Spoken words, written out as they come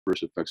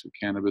adverse effects of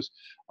cannabis.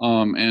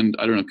 And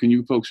I don't know, can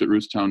you folks at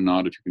Rootstown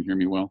nod if you can hear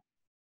me well?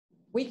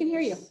 We can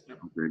hear you.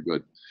 Very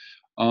good.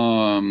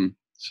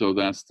 So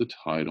that's the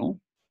title.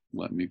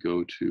 Let me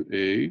go to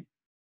a.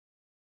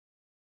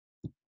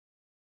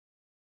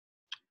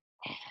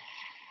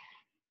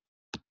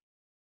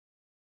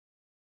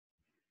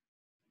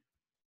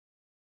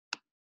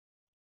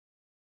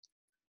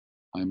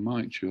 I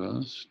might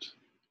just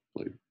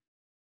play.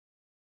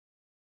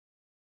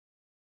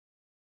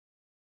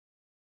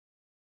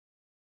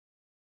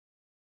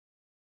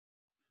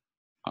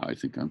 I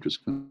think I'm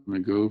just going to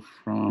go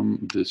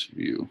from this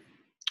view.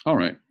 All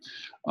right.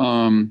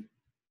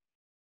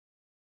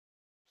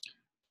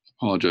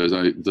 Apologize.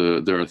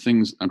 There are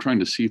things, I'm trying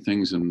to see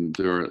things, and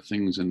there are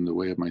things in the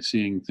way of my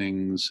seeing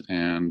things,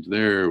 and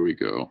there we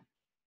go.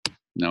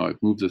 Now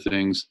I've moved the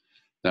things.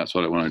 That's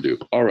what I want to do.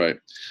 All right.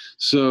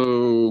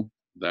 So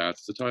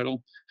that's the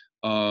title.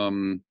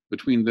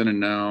 Between then and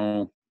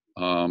now,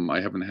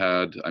 I haven't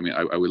had, I mean,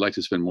 I would like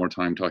to spend more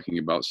time talking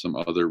about some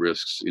other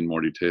risks in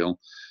more detail,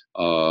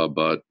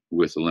 but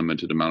with a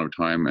limited amount of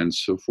time and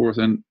so forth,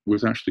 and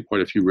with actually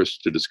quite a few risks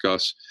to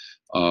discuss,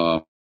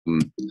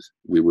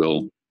 we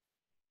will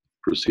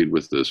proceed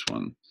with this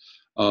one.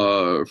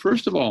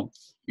 First of all,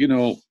 you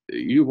know,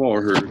 you've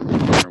all heard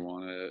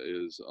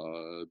marijuana is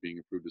being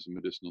approved as a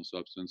medicinal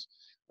substance.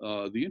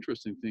 The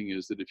interesting thing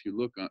is that if you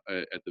look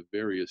at the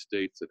various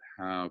states that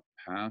have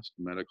passed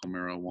medical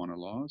marijuana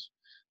laws,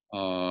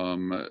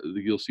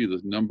 you'll see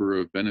the number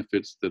of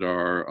benefits that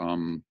are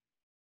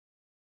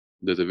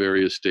that the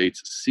various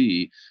states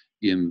see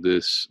in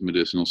this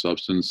medicinal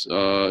substance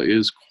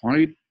is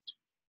quite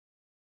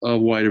a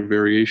wider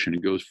variation.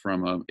 It goes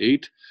from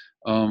 8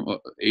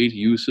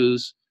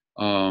 uses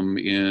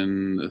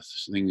in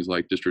things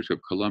like District of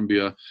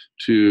Columbia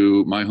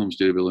to my home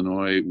state of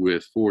Illinois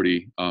with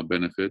 40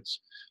 benefits.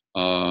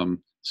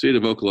 State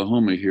of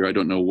Oklahoma here, I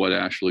don't know what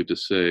actually to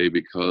say,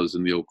 because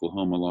in the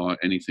Oklahoma law,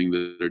 anything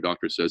that their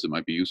doctor says it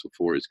might be useful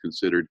for is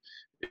considered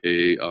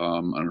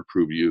an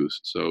approved use.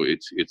 So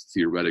it's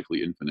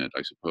theoretically infinite,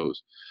 I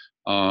suppose.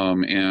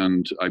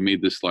 And I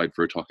made this slide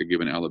for a talk I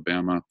gave in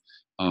Alabama.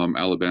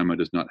 Alabama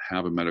does not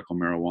have a medical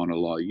marijuana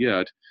law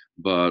yet,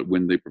 but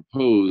when they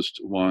proposed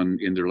one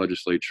in their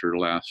legislature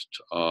last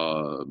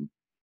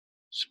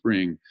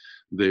spring,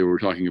 they were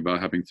talking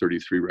about having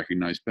 33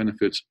 recognized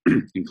benefits,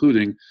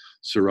 including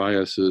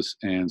psoriasis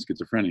and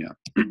schizophrenia.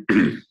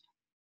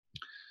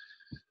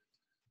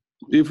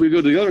 If we go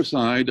to the other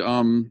side,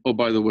 oh,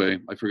 by the way,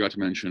 I forgot to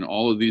mention,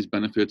 all of these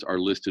benefits are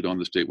listed on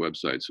the state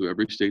website. So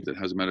every state that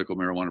has a medical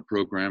marijuana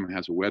program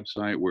has a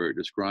website where it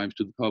describes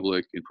to the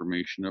public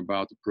information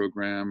about the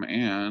program.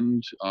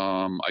 And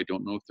I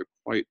don't know if they're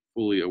quite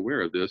fully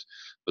aware of this,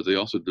 but they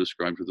also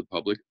describe to the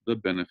public the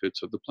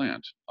benefits of the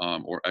plant,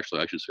 or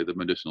actually I should say the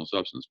medicinal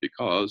substance,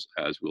 because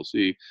as we'll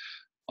see,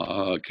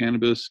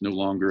 cannabis no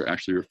longer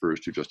actually refers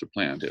to just a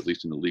plant, at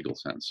least in the legal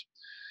sense.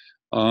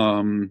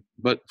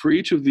 But for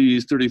each of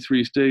these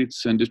 33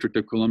 states and District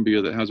of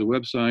Columbia that has a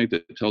website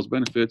that tells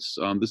benefits,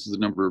 this is the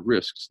number of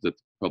risks that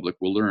the public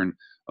will learn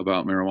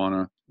about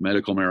marijuana,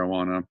 medical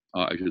marijuana,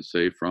 I should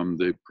say, from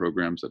the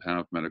programs that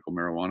have medical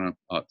marijuana,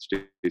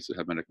 states that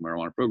have medical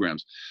marijuana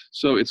programs.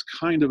 So it's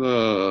kind of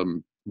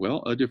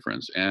a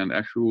difference. And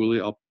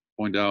actually, I'll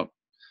point out,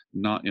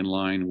 not in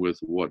line with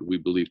what we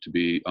believe to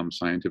be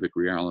scientific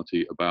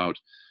reality about,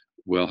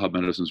 well, how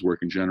medicines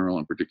work in general,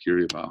 and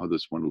particularly about how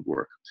this one would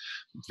work.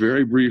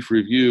 Very brief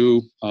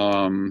review.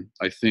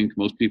 I think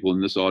most people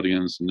in this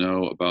audience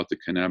know about the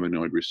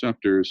cannabinoid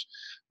receptors,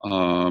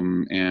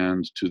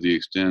 and to the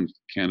extent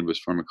cannabis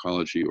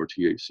pharmacology or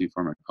THC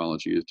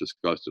pharmacology is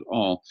discussed at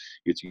all,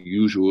 it's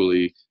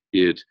usually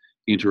it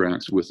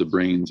interacts with the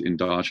brain's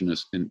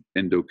endogenous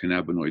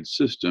endocannabinoid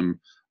system,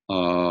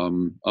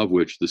 of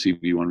which the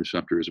CB1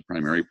 receptor is a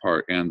primary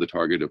part and the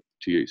target of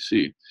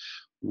THC.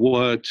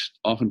 What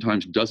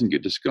oftentimes doesn't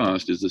get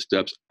discussed is the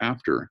steps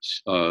after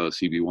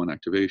CB1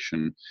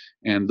 activation.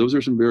 And those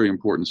are some very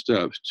important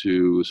steps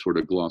to sort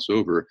of gloss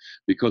over,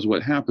 because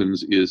what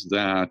happens is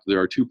that there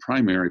are two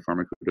primary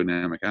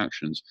pharmacodynamic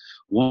actions.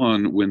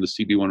 One, when the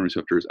CB1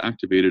 receptor is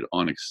activated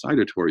on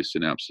excitatory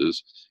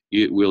synapses,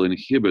 it will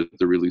inhibit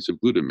the release of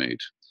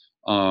glutamate,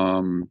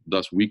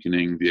 thus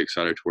weakening the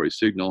excitatory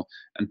signal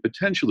and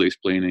potentially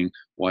explaining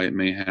why it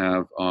may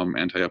have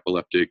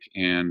anti-epileptic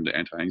and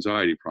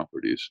anti-anxiety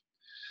properties.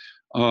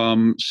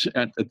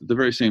 At the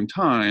very same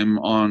time,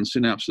 on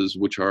synapses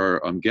which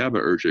are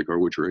GABAergic, or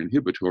which are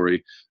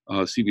inhibitory,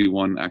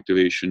 CB1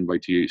 activation by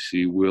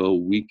THC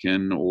will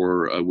weaken,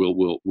 or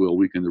will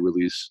weaken the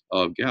release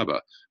of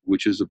GABA,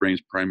 which is the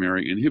brain's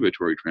primary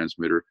inhibitory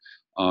transmitter.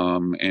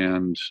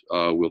 And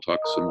we'll talk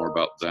some more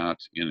about that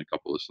in a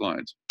couple of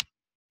slides.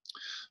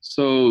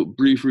 So,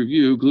 brief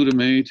review,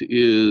 glutamate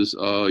is,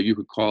 you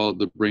could call it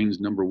the brain's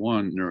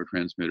 #1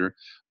 neurotransmitter.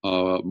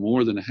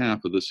 More than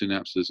half of the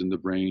synapses in the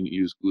brain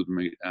use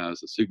glutamate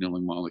as a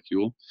signaling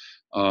molecule.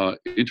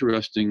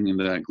 Interesting in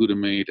that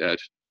glutamate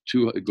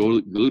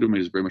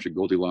is very much a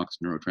Goldilocks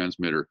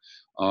neurotransmitter.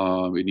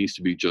 It needs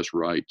to be just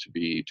right to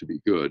be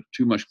good.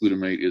 Too much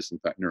glutamate is in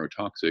fact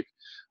neurotoxic.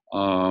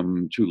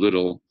 Too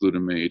little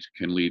glutamate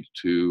can lead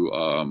to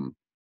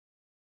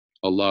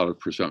a lot of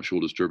perceptual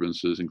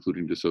disturbances,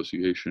 including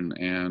dissociation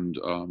and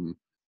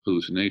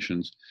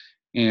hallucinations.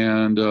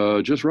 And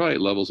just right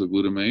levels of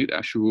glutamate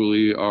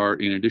actually are,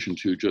 in addition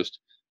to just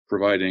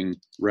providing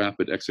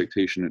rapid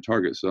excitation at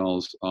target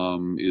cells,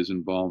 is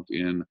involved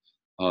in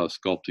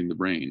sculpting the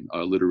brain,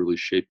 literally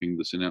shaping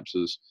the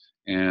synapses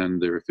and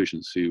their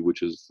efficiency,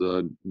 which is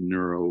the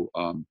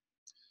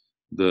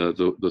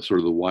the sort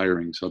of the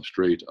wiring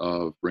substrate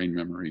of brain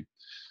memory.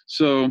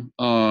 So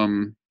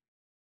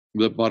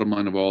the bottom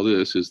line of all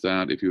this is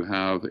that if you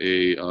have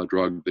a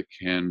drug that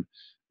can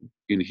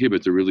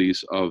inhibit the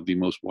release of the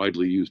most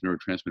widely used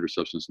neurotransmitter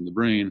substance in the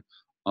brain,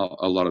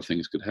 a lot of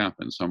things could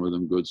happen. Some of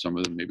them good, some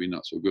of them maybe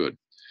not so good.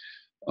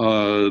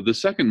 The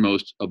second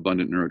most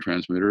abundant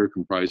neurotransmitter,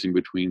 comprising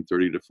between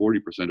 30 to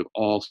 40% of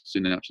all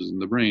synapses in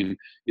the brain,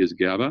 is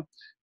GABA.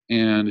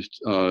 And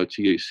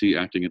THC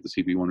acting at the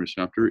CB1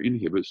 receptor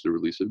inhibits the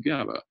release of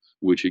GABA,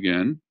 which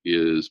again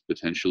is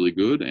potentially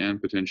good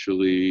and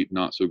potentially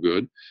not so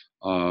good.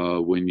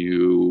 When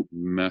you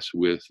mess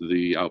with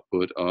the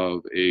output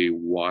of a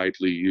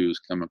widely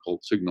used chemical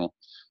signal,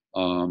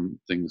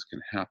 things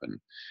can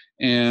happen.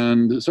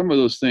 And some of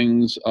those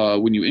things,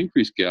 when you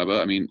increase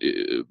GABA, I mean,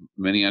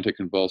 many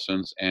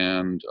anticonvulsants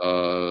and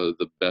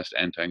the best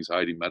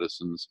anti-anxiety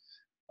medicines,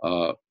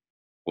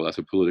 well, that's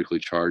a politically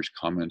charged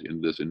comment in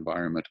this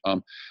environment.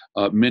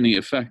 Many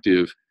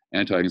effective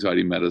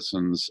anti-anxiety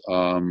medicines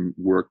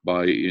work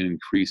by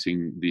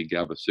increasing the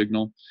GABA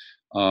signal.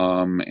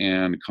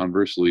 And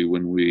conversely,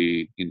 when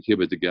we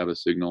inhibit the GABA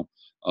signal,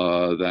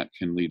 that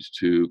can lead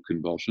to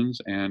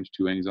convulsions and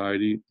to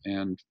anxiety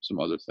and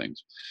some other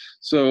things.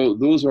 So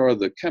those are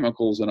the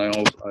chemicals, and I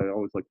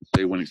always like to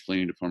say when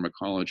explaining to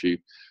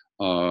pharmacology,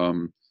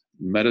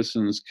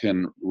 medicines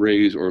can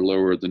raise or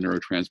lower the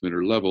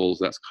neurotransmitter levels.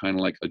 That's kind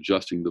of like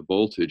adjusting the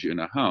voltage in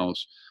a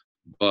house,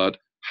 but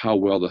how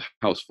well the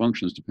house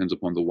functions depends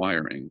upon the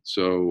wiring.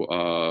 So,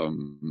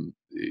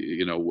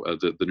 you know,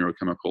 the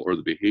neurochemical or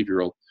the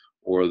behavioral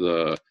or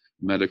the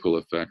medical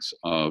effects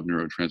of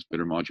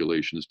neurotransmitter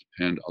modulations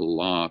depend a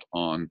lot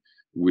on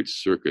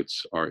which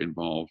circuits are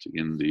involved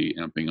in the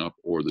amping up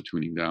or the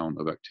tuning down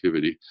of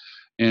activity.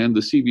 And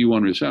the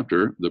CB1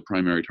 receptor, the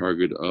primary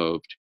target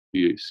of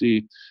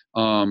THC,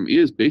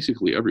 is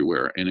basically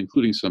everywhere, and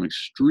including some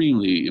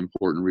extremely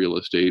important real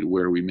estate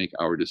where we make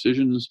our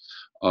decisions,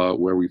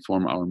 where we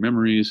form our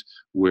memories,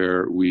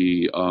 where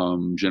we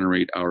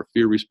generate our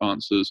fear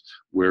responses,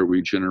 where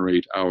we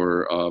generate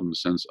our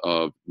sense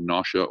of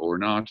nausea or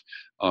not,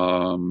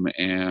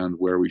 and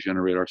where we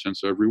generate our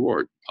sense of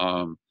reward,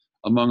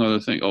 among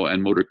other things. Oh,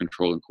 and motor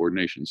control and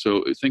coordination.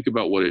 So think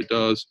about what it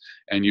does,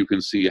 and you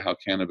can see how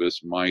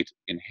cannabis might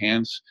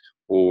enhance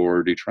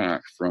or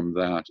detract from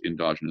that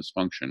endogenous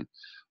function.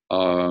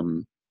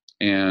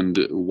 And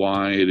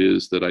why it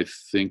is that I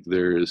think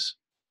there's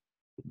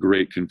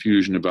great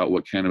confusion about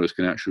what cannabis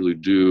can actually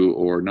do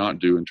or not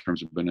do in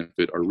terms of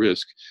benefit or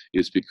risk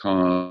is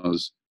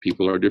because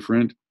people are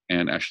different,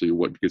 and actually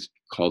what gets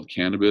called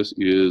cannabis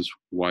is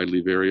widely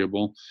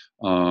variable,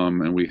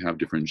 and we have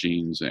different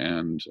genes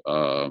and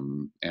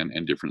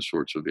different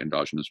sorts of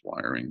endogenous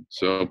wiring.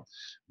 So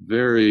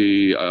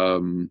very,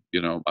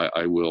 you know,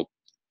 I will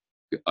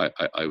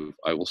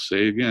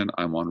say again,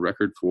 I'm on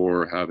record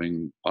for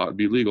having pot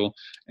be legal,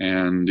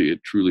 and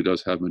it truly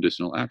does have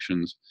medicinal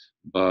actions,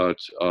 but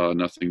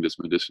nothing that's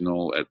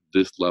medicinal at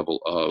this level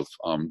of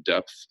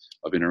depth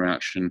of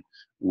interaction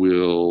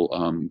will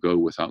go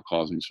without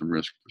causing some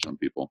risk for some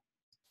people.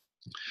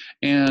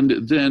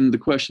 And then the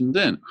question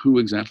then, who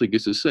exactly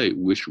gets to say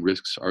which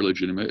risks are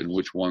legitimate and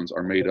which ones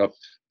are made up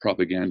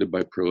propaganda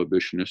by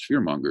prohibitionist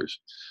fearmongers?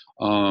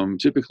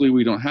 Typically,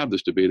 we don't have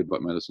this debate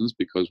about medicines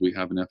because we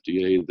have an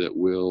FDA that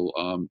will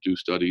do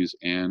studies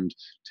and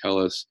tell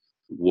us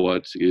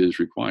what is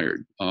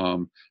required.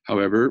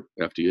 However,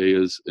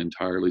 FDA is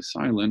entirely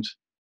silent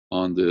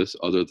on this,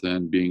 other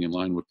than being in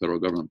line with federal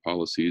government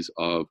policies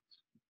of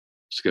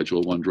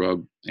Schedule I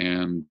drug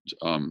and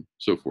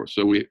so forth.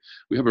 So we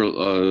have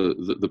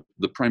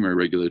the primary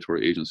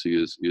regulatory agency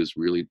is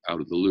really out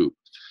of the loop.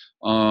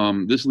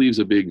 This leaves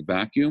a big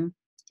vacuum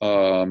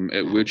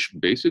at which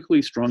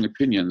basically strong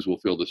opinions will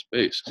fill the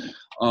space.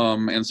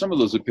 And some of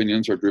those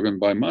opinions are driven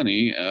by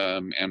money,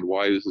 and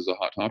why this is a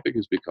hot topic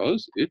is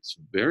because it's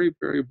very,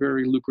 very,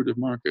 very lucrative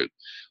market.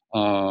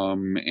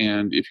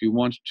 And if you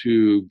want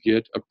to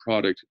get a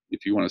product,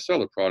 if you want to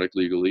sell a product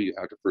legally, you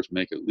have to first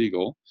make it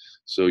legal.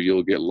 So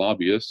you'll get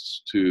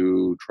lobbyists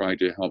to try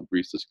to help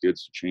grease the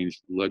skids to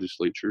change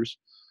legislatures'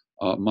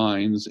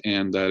 minds,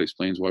 and that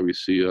explains why we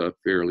see a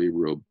fairly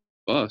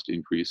robust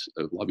increase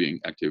of lobbying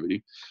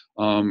activity.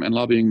 And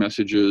lobbying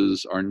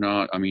messages are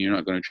not, I mean, you're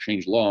not going to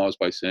change laws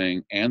by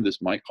saying, and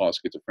this might cause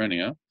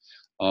schizophrenia,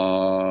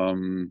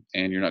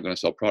 and you're not going to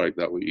sell product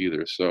that way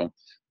either. So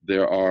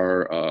there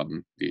are,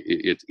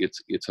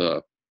 it's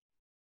a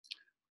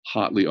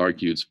hotly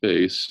argued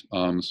space.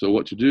 So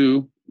what to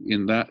do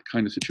in that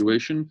kind of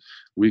situation,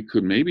 we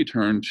could maybe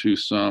turn to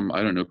some,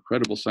 I don't know,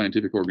 credible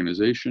scientific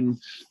organization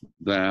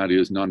that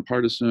is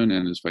nonpartisan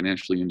and is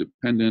financially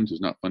independent,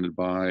 is not funded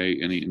by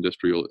any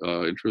industrial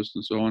interests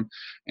and so on.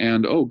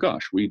 And oh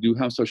gosh, we do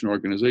have such an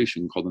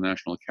organization called the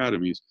National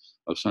Academies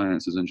of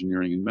Sciences,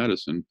 Engineering, and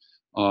Medicine.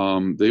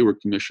 They were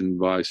commissioned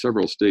by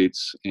several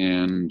states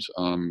and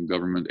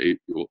government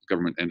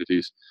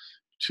entities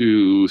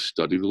to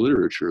study the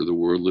literature, the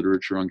world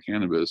literature on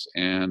cannabis,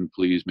 and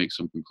please make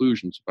some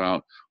conclusions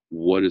about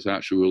what is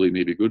actually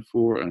maybe good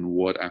for and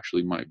what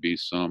actually might be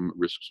some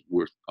risks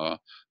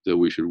that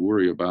we should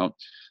worry about.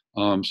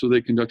 So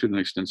they conducted an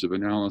extensive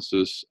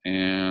analysis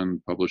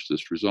and published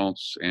this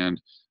results.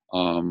 And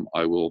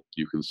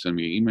you can send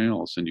me an email.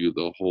 I'll send you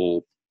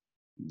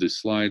these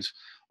slides.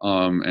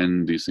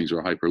 And these things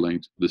are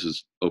hyperlinked. This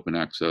is open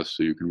access,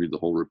 so you can read the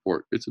whole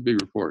report. It's a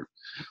big report.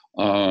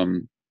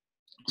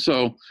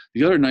 So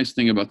the other nice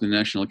thing about the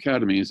National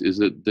Academies is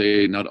that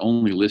they not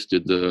only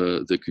listed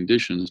the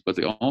conditions, but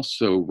they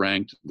also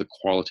ranked the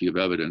quality of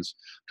evidence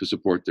to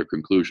support their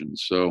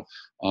conclusions. So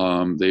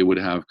they would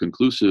have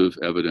conclusive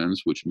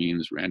evidence, which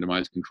means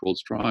randomized controlled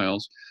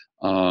trials,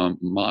 and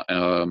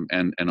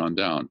on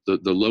down.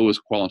 The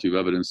lowest quality of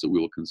evidence that we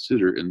will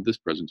consider in this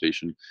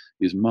presentation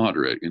is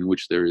moderate, in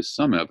which there is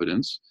some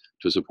evidence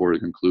to support a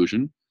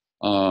conclusion,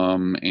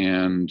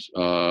 and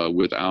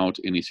without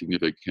any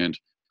significant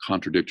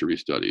contradictory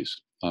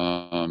studies.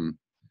 And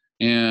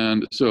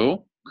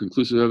so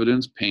conclusive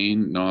evidence,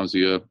 pain,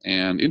 nausea,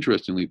 and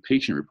interestingly,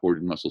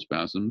 patient-reported muscle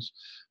spasms,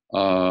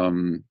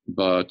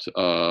 but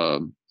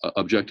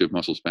objective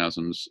muscle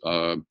spasms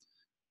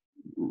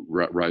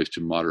rise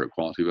to moderate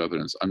quality of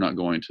evidence. I'm not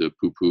going to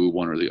poo-poo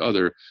one or the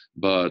other,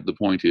 but the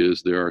point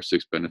is there are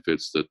 6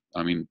 benefits and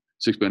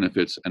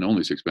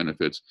only 6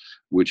 benefits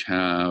which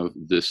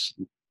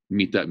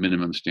meet that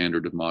minimum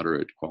standard of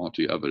moderate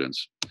quality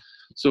evidence.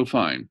 So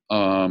fine.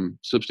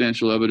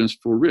 Substantial evidence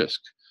for risk.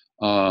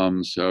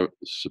 So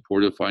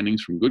supportive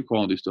findings from good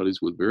quality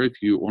studies with very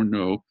few or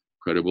no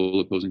credible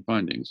opposing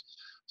findings.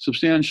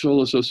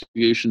 Substantial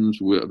associations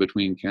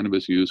between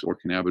cannabis use or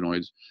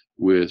cannabinoids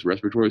with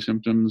respiratory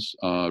symptoms,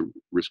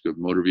 risk of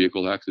motor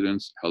vehicle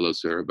accidents,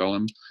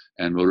 cerebellum,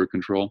 and motor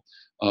control.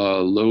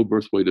 Low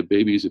birth weight of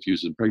babies if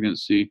used in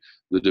pregnancy,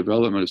 the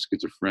development of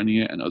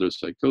schizophrenia and other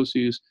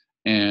psychoses,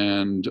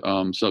 and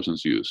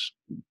substance use.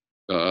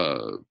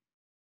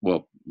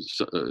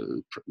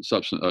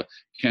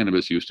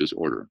 Cannabis use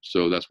disorder.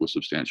 So that's with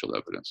substantial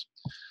evidence.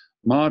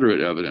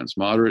 Moderate evidence.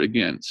 Moderate,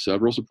 again,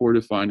 several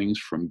supportive findings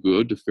from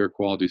good to fair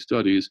quality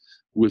studies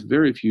with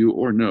very few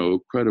or no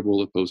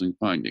credible opposing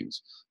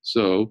findings.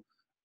 So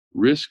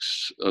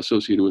risks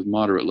associated with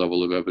moderate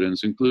level of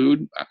evidence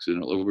include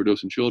accidental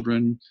overdose in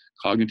children,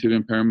 cognitive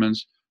impairments,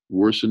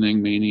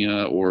 worsening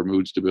mania or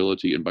mood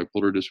stability in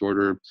bipolar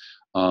disorder,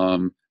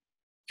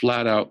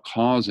 flat out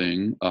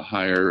causing a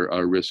higher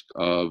risk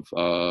of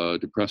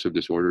depressive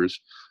disorders.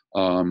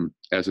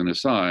 As an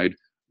aside,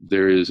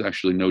 there is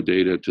actually no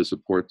data to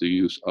support the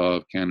use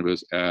of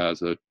cannabis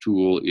as a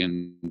tool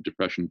in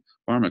depression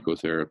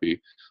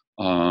pharmacotherapy.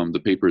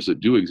 The papers that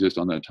do exist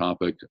on that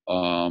topic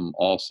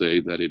all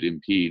say that it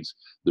impedes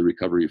the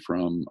recovery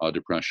from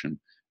depression,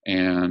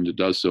 and it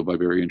does so by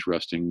very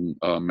interesting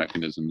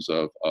mechanisms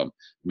of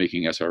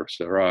making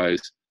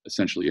SSRIs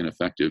essentially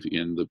ineffective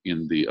in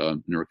the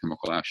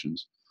neurochemical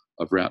actions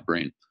of rat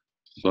brain.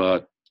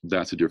 But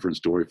that's a different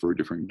story for a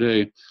different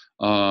day.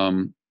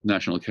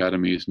 National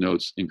Academies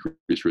notes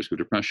increased risk of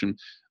depression,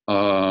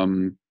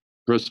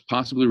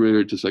 possibly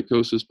related to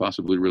psychosis,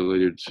 possibly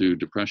related to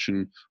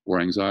depression or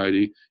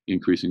anxiety,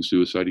 increasing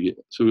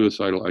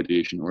suicidal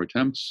ideation or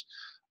attempts,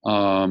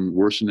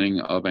 worsening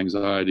of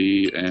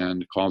anxiety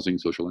and causing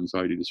social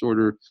anxiety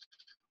disorder,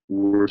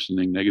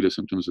 worsening negative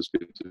symptoms of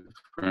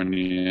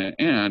schizophrenia,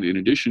 and in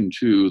addition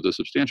to the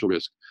substantial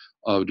risk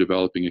of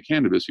developing a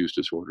cannabis use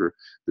disorder,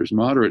 there's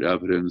moderate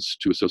evidence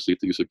to associate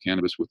the use of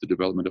cannabis with the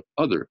development of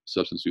other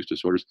substance use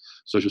disorders,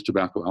 such as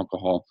tobacco,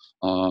 alcohol,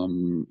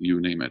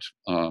 you name it.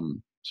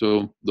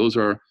 So those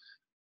are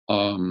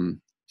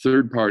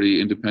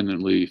third-party,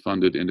 independently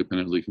funded,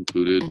 independently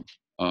concluded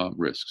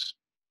risks.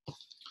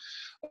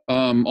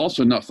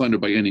 Also not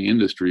funded by any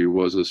industry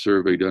was a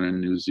survey done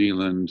in New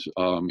Zealand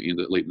in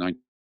the late 90s,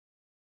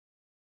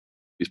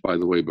 by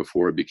the way,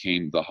 before it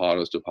became the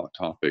hottest of hot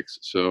topics.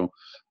 So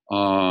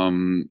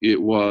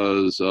it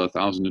was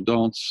 1,000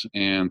 adults,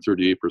 and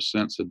 38%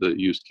 said that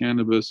used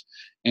cannabis.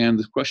 And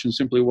the question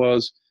simply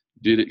was,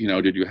 did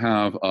you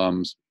have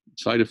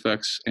side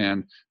effects?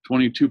 And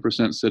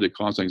 22% said it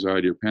caused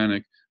anxiety or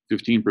panic.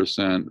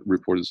 15%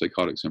 reported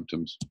psychotic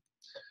symptoms.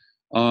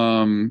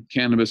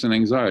 Cannabis and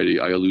anxiety.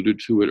 I alluded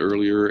to it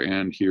earlier,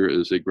 and here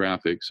is a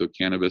graphic. So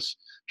cannabis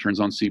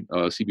turns on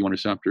CB1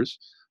 receptors.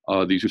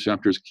 These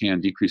receptors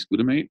can decrease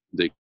glutamate.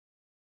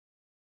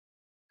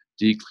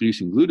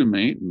 Decreasing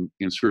glutamate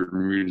in certain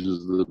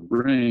regions of the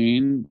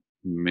brain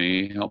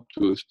may help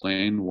to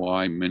explain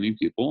why many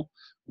people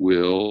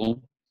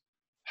will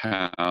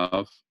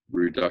have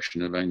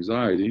reduction of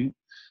anxiety.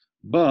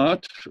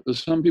 But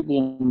some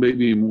people may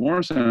be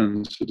more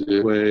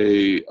sensitive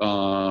way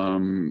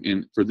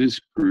for this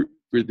group,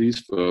 for these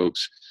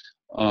folks,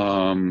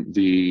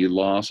 the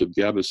loss of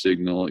GABA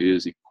signal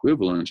is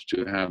equivalent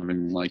to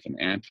having like an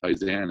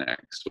anti-Xanax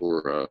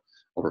or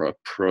a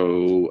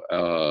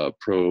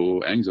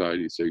pro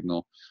anxiety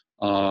signal,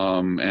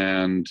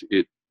 and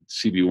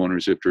CB1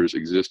 receptors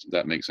exist.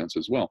 That makes sense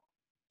as well.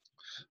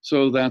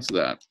 So that's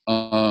that.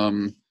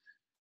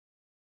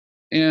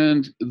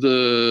 And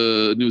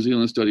the New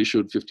Zealand study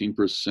showed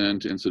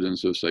 15%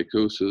 incidence of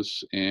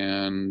psychosis,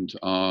 and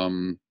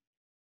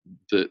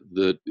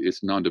that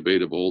it's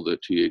non-debatable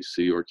that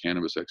THC or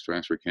cannabis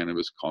extracts or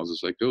cannabis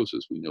causes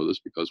psychosis. We know this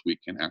because we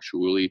can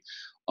actually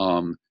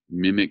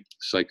mimic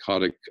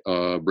psychotic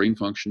brain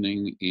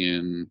functioning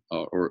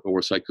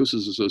or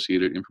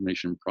psychosis-associated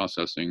information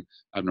processing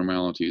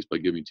abnormalities by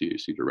giving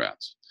THC to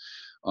rats.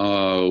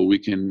 We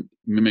can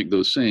mimic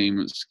those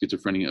same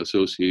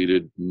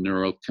schizophrenia-associated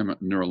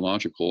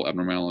neurological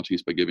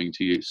abnormalities by giving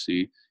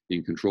THC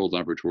in controlled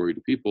laboratory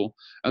to people,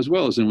 as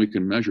well as then we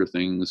can measure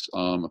things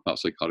about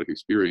psychotic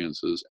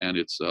experiences, and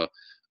it's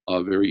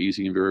very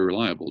easy and very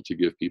reliable to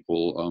give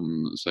people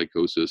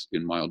psychosis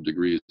in mild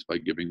degrees by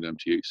giving them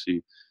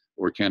THC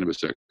or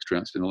cannabis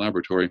extracts in the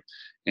laboratory.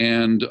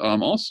 And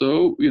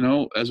also, you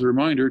know, as a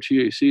reminder,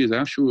 THC is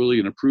actually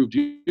an approved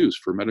use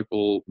for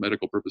medical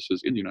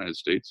purposes in the United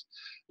States.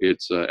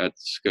 It's at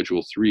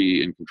Schedule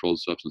 3 in Controlled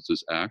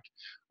Substances Act.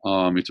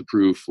 It's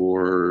approved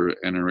for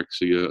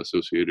anorexia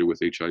associated with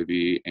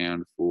HIV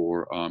and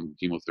for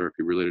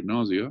chemotherapy-related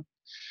nausea.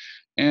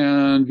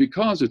 And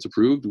because it's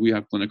approved, we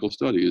have clinical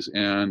studies,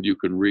 and you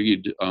can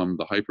read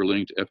the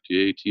hyperlinked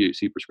FDA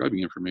THC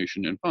prescribing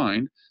information and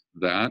find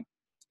that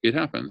it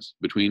happens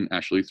between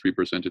actually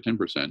 3% to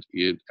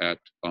 10%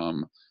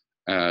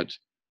 at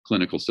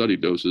clinical study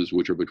doses,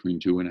 which are between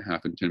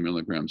 2.5 and 10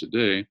 milligrams a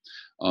day.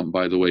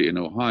 By the way, in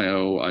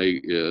Ohio,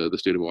 the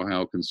state of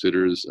Ohio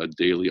considers a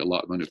daily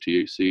allotment of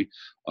THC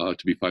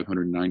to be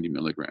 590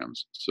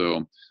 milligrams.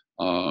 So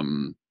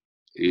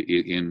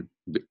in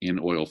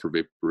oil for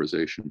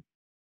vaporization.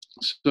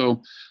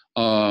 So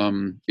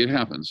it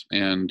happens,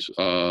 and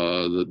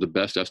the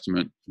best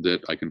estimate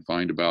that I can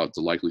find about the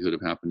likelihood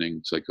of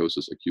happening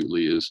psychosis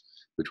acutely is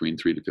between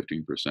 3 to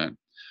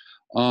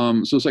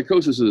 15%. So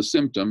psychosis is a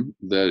symptom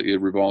that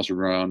it revolves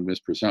around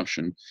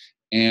misperception,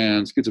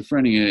 and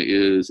schizophrenia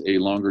is a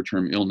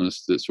longer-term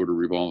illness that sort of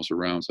revolves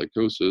around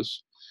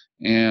psychosis.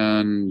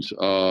 And it's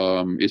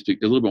a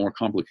little bit more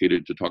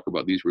complicated to talk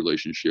about these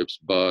relationships,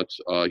 but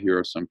here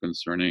are some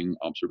concerning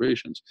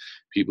observations.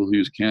 People who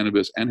use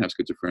cannabis and have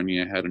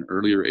schizophrenia had an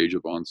earlier age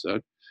of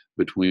onset,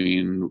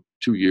 between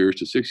 2 years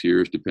to 6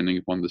 years, depending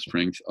upon the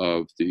strength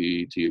of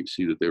the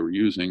THC that they were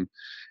using.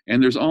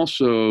 And there's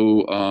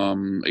also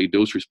a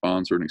dose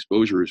response or an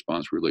exposure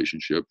response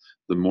relationship.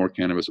 The more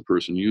cannabis a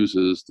person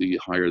uses, the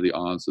higher the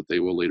odds that they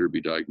will later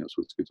be diagnosed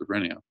with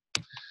schizophrenia.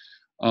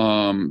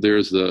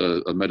 There's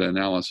a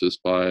meta-analysis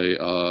by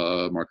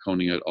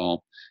Marconi et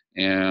al.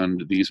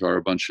 And these are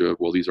a bunch of,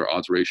 well, these are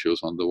odds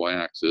ratios on the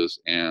y-axis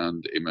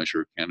and a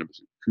measure of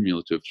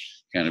cumulative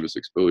cannabis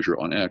exposure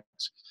on x.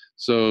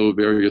 So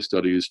various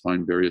studies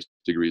find various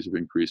degrees of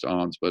increased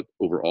odds, but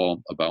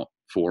overall about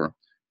 4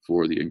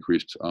 for the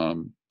increased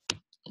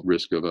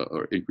risk of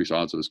or increased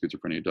odds of a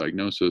schizophrenia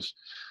diagnosis.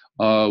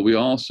 We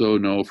also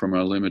know from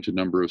a limited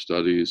number of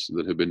studies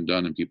that have been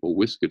done in people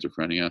with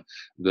schizophrenia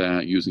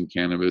that using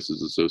cannabis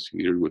is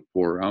associated with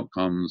poorer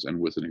outcomes and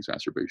with an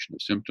exacerbation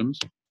of symptoms.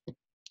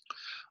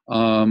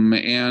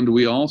 And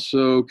we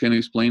also can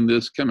explain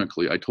this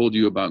chemically. I told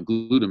you about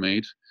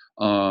glutamate.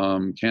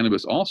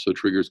 Cannabis also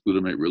triggers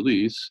glutamate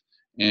release,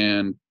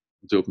 and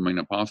dopamine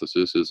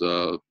hypothesis is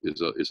a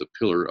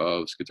pillar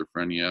of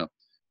schizophrenia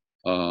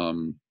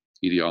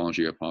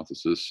etiology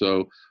hypothesis.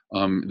 So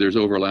there's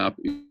overlap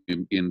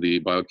in the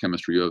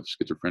biochemistry of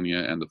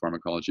schizophrenia and the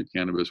pharmacology of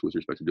cannabis with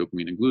respect to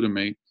dopamine and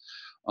glutamate.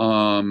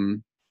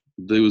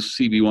 Those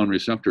CB1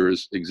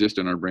 receptors exist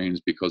in our brains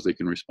because they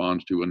can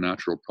respond to a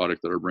natural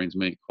product that our brains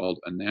make called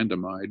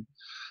anandamide.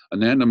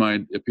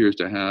 Anandamide appears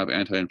to have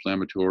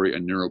anti-inflammatory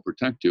and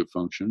neuroprotective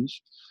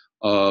functions,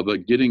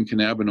 but getting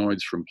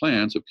cannabinoids from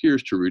plants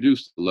appears to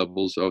reduce the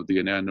levels of the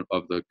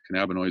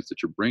cannabinoids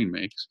that your brain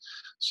makes.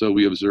 So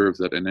we observe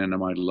that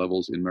anandamide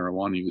levels in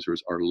marijuana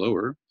users are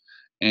lower.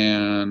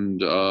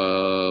 And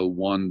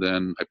one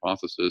then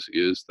hypothesis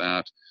is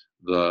that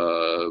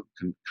the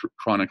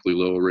chronically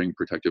lowering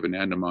protective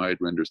anandamide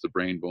renders the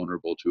brain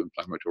vulnerable to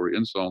inflammatory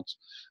insults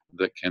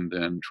that can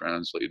then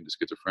translate into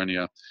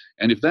schizophrenia.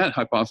 And if that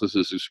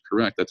hypothesis is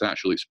correct, that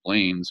actually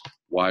explains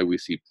why we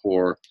see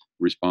poor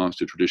response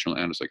to traditional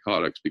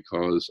antipsychotics,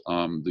 because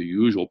the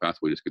usual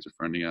pathway to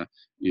schizophrenia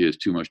is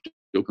too much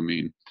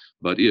dopamine.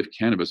 But if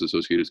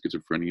cannabis-associated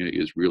schizophrenia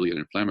is really an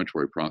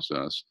inflammatory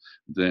process,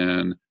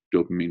 then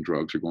dopamine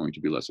drugs are going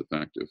to be less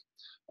effective.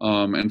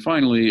 And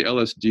finally,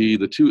 LSD,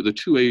 the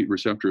 2,8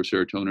 receptor of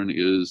serotonin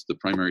is the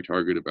primary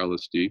target of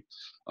LSD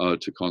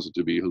to cause it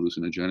to be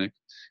hallucinogenic.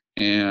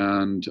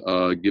 And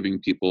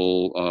giving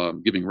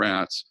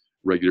rats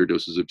regular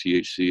doses of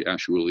THC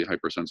actually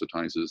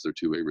hypersensitizes their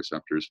 2A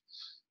receptors.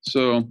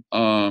 So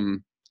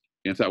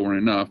if that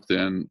weren't enough,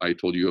 then I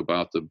told you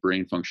about the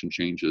brain function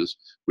changes.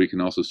 We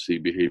can also see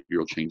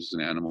behavioral changes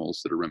in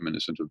animals that are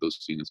reminiscent of those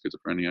seen in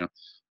schizophrenia.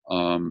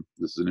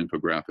 This is an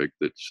infographic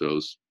that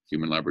shows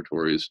human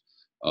laboratories,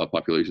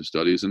 population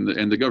studies, and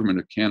the government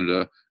of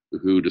Canada,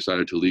 who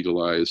decided to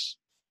legalize,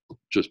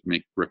 just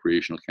make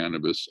recreational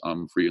cannabis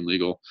free and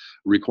legal,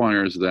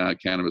 requires that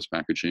cannabis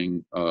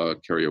packaging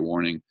carry a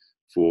warning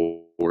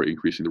for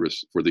increasing the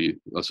risk for the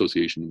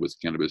association with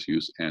cannabis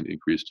use and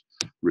increased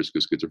risk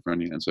of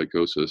schizophrenia and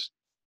psychosis.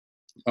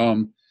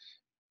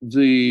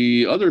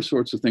 The other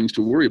sorts of things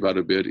to worry about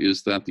a bit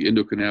is that the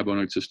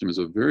endocannabinoid system is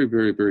a very,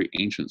 very, very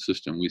ancient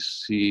system. We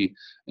see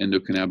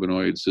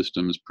endocannabinoid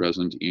systems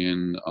present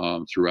in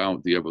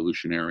throughout the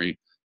evolutionary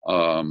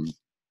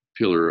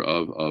pillar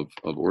of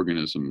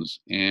organisms.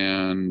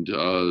 And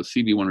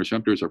CB1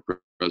 receptors are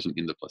present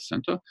in the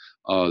placenta,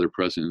 they're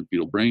present in the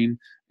fetal brain,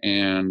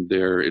 and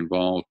they're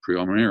involved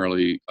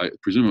primarily,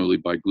 presumably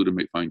by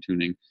glutamate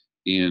fine-tuning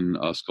in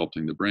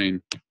sculpting the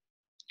brain.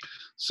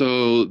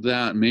 So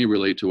that may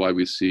relate to why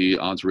we see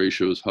odds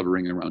ratios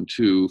hovering around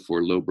 2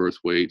 for low birth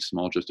weight,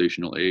 small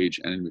gestational age,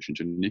 and admission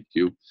to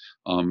NICU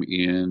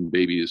in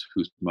babies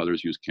whose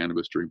mothers use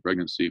cannabis during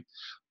pregnancy.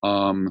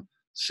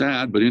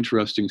 Sad but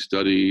interesting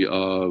study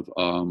of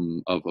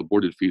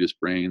aborted fetus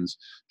brains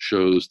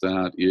shows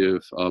that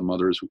if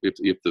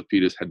the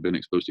fetus had been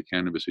exposed to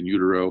cannabis in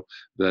utero,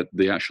 that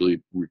they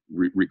actually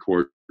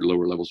record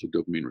lower levels of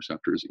dopamine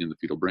receptors in the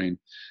fetal brain,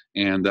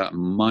 and that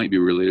might be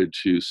related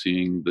to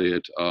seeing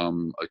that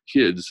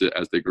kids,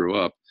 as they grow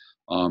up,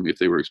 if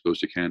they were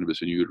exposed to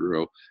cannabis in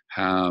utero,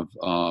 have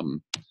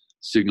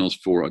signals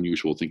for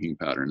unusual thinking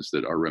patterns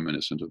that are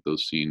reminiscent of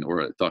those seen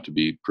or thought to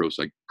be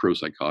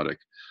pro-psychotic.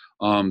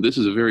 This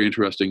is a very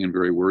interesting and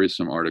very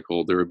worrisome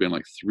article. There have been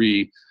like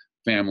 3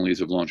 families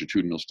of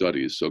longitudinal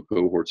studies, so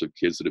cohorts of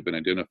kids that have been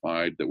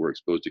identified that were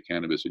exposed to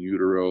cannabis in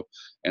utero,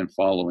 and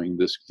following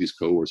these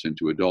cohorts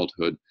into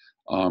adulthood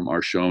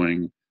are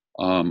showing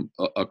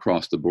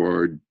across the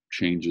board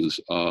changes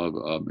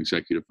of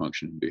executive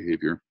function and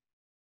behavior.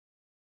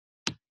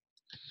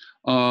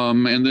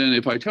 And then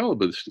if I tell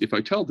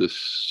this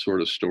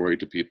sort of story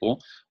to people,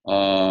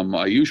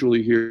 I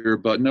usually hear,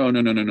 but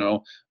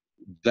no.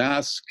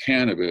 That's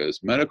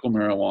cannabis. Medical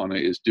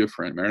marijuana is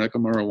different.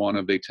 Medical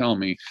marijuana, they tell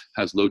me,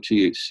 has low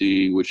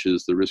THC, which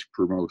is the risk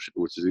promotion,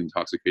 which is the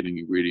intoxicating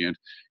ingredient,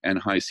 and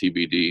high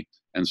CBD,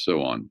 and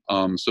so on.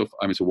 So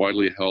I mean, it's a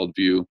widely held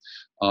view,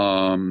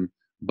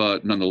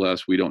 but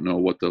nonetheless, we don't know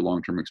what the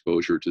long-term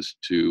exposure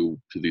to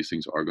these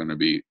things are going to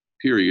be.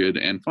 Period.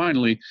 And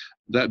finally,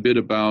 that bit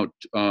about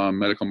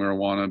medical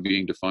marijuana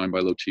being defined by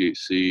low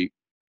THC,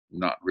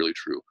 not really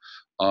true.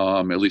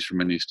 At least for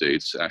many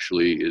states,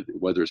 actually,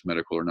 whether it's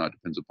medical or not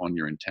depends upon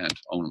your intent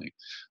only.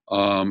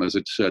 As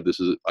I said,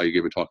 I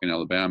gave a talk in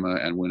Alabama,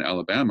 and when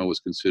Alabama was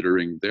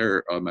considering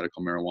their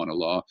medical marijuana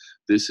law,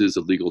 this is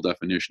a legal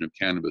definition of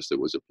cannabis that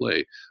was at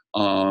play.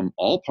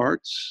 All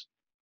parts,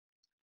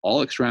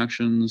 all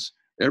extractions,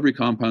 every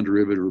compound,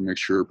 derivative, or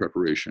mixture or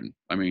preparation.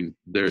 I mean,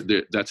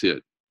 that's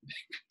it.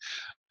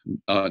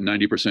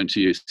 90%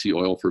 THC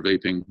oil for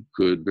vaping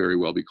could very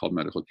well be called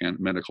medical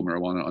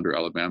marijuana under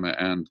Alabama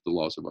and the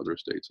laws of other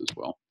states as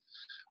well.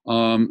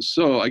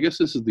 So I guess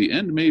this is the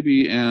end,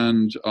 maybe,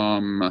 and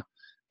there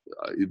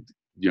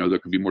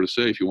could be more to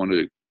say. If you want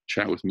to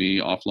chat with me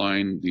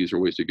offline, these are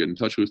ways to get in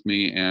touch with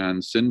me,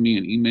 and send me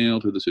an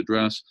email to this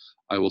address.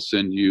 I will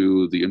send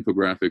you the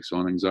infographics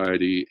on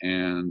anxiety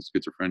and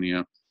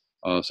schizophrenia,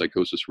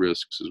 psychosis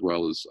risks, as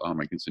well as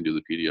I can send you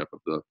the PDF of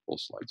the full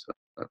slide set.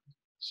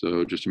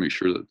 So just to make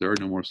sure that there are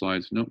no more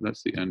slides. Nope,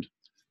 that's the end.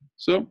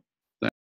 So